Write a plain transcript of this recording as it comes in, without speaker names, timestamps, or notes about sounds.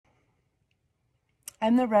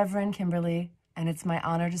I'm the Reverend Kimberlee, and it's my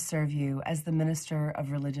honor to serve you as the Minister of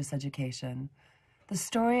Religious Education. The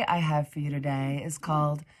story I have for you today is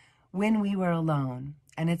called When We Were Alone,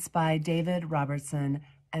 and it's by David Robertson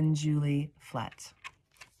and Julie Fleck.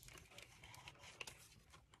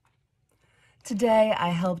 Today, I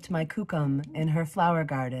helped my kukum in her flower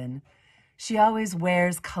garden. She always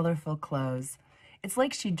wears colorful clothes. It's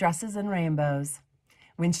like she dresses in rainbows.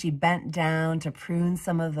 When she bent down to prune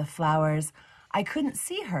some of the flowers, I couldn't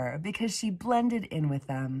see her because she blended in with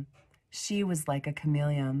them. She was like a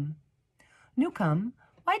chameleon. Nukum,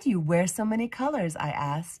 why do you wear so many colors? I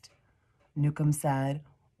asked. Nukum said,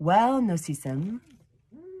 well, Nosisim,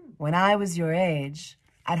 when I was your age,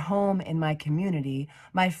 at home in my community,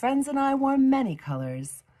 my friends and I wore many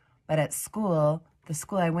colors. But at school, the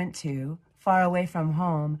school I went to, far away from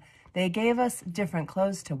home, they gave us different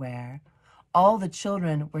clothes to wear. All the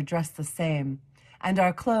children were dressed the same, and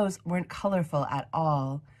our clothes weren't colorful at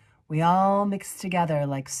all. We all mixed together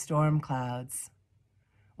like storm clouds.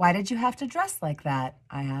 Why did you have to dress like that?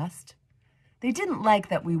 I asked. They didn't like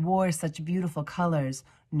that we wore such beautiful colors,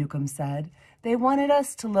 Nukum said. They wanted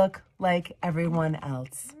us to look like everyone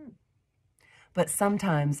else. But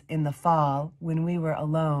sometimes in the fall, when we were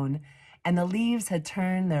alone, and the leaves had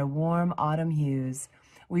turned their warm autumn hues,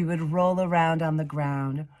 we would roll around on the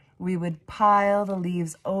ground. We would pile the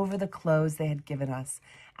leaves over the clothes they had given us,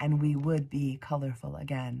 and we would be colorful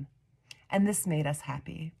again. And this made us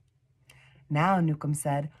happy. Now, Nukum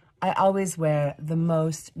said, I always wear the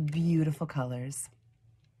most beautiful colors.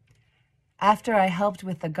 After I helped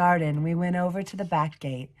with the garden, we went over to the back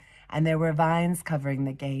gate, and there were vines covering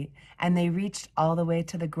the gate, and they reached all the way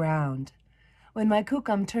to the ground. When my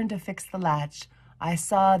kukum turned to fix the latch, I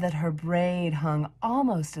saw that her braid hung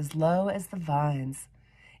almost as low as the vines.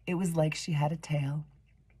 It was like she had a tail.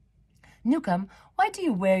 Nukum, why do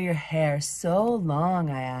you wear your hair so long?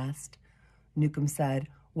 I asked. Nukum said,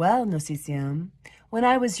 well, Nosisium, when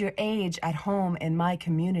I was your age at home in my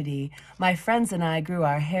community, my friends and I grew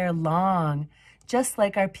our hair long, just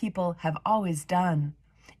like our people have always done.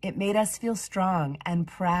 It made us feel strong and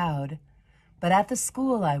proud. But at the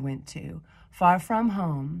school I went to, far from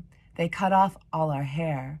home, they cut off all our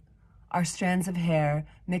hair. Our strands of hair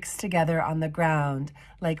mixed together on the ground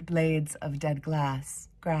like blades of dead grass.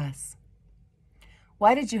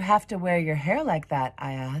 Why did you have to wear your hair like that?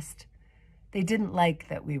 I asked. They didn't like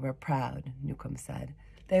that we were proud, Nukum said.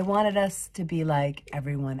 They wanted us to be like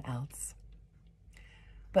everyone else.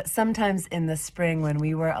 But sometimes in the spring when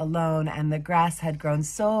we were alone and the grass had grown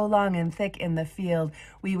so long and thick in the field,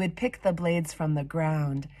 we would pick the blades from the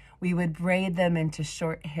ground. We would braid them into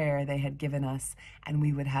short hair they had given us, and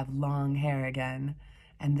we would have long hair again.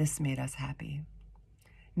 And this made us happy.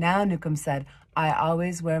 Now, Nukum said, I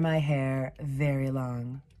always wear my hair very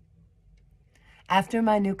long. After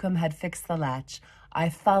my Nukum had fixed the latch, I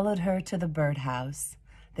followed her to the birdhouse.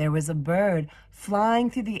 There was a bird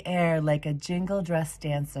flying through the air like a jingle-dressed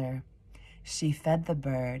dancer. She fed the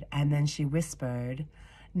bird, and then she whispered,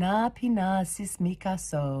 Na pina sis mika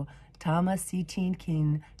so, tama sitin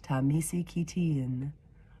kin tamisi kitin.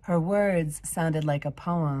 Her words sounded like a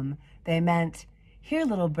poem. They meant, here,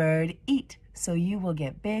 little bird, eat so you will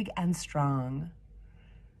get big and strong.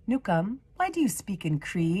 Nukum, why do you speak in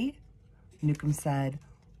Cree? Nukum said,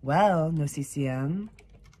 well, Nosisium,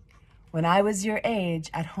 when I was your age,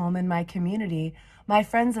 at home in my community, my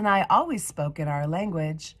friends and I always spoke in our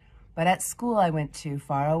language. But at school I went to,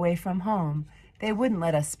 far away from home, they wouldn't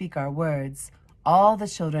let us speak our words. All the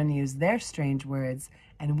children used their strange words,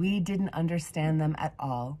 and we didn't understand them at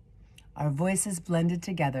all. Our voices blended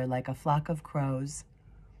together like a flock of crows.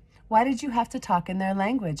 Why did you have to talk in their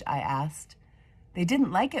language? I asked. They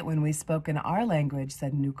didn't like it when we spoke in our language,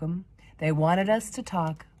 said Nukum. They wanted us to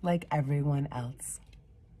talk like everyone else.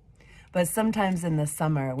 But sometimes in the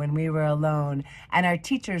summer, when we were alone and our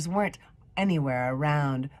teachers weren't anywhere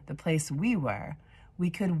around the place we were, we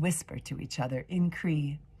could whisper to each other in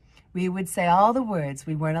Cree. We would say all the words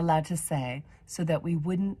we weren't allowed to say so that we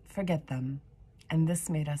wouldn't forget them. And this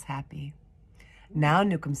made us happy. Now,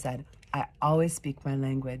 Nukum said, I always speak my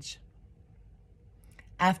language.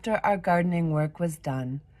 After our gardening work was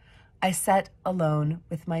done, I sat alone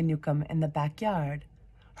with my Nukum in the backyard.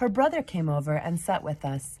 Her brother came over and sat with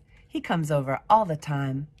us. He comes over all the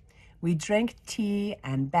time. We drank tea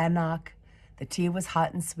and bannock. The tea was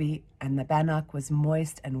hot and sweet, and the bannock was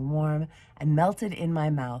moist and warm and melted in my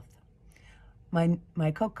mouth. My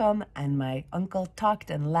kokum and my uncle talked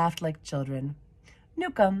and laughed like children.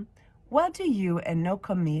 Nukum, why do you and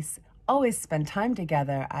Nokomis always spend time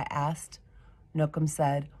together? I asked. Nukum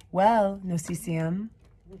said, well, Nosisium,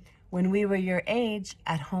 when we were your age,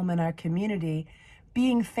 at home in our community,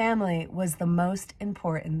 Being family was the most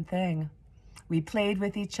important thing. We played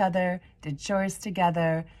with each other, did chores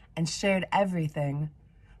together, and shared everything.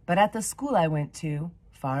 But at the school I went to,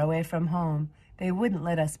 far away from home, they wouldn't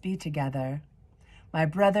let us be together. My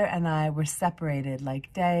brother and I were separated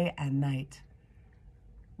like day and night.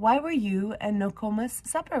 Why were you and Nokomis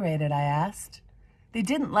separated? I asked. They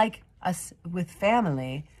didn't like us with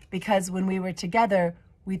family because when we were together,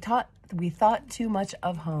 we thought too much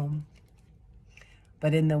of home.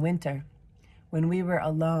 But in the winter, when we were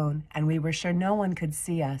alone and we were sure no one could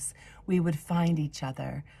see us, we would find each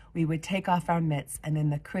other. We would take off our mitts, and in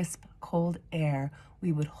the crisp, cold air,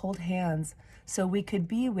 we would hold hands so we could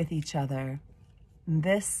be with each other.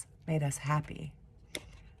 This made us happy.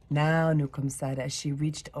 Now, Nukum said as she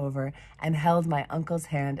reached over and held my uncle's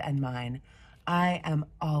hand and mine, I am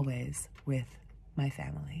always with my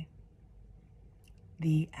family.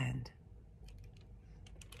 The end.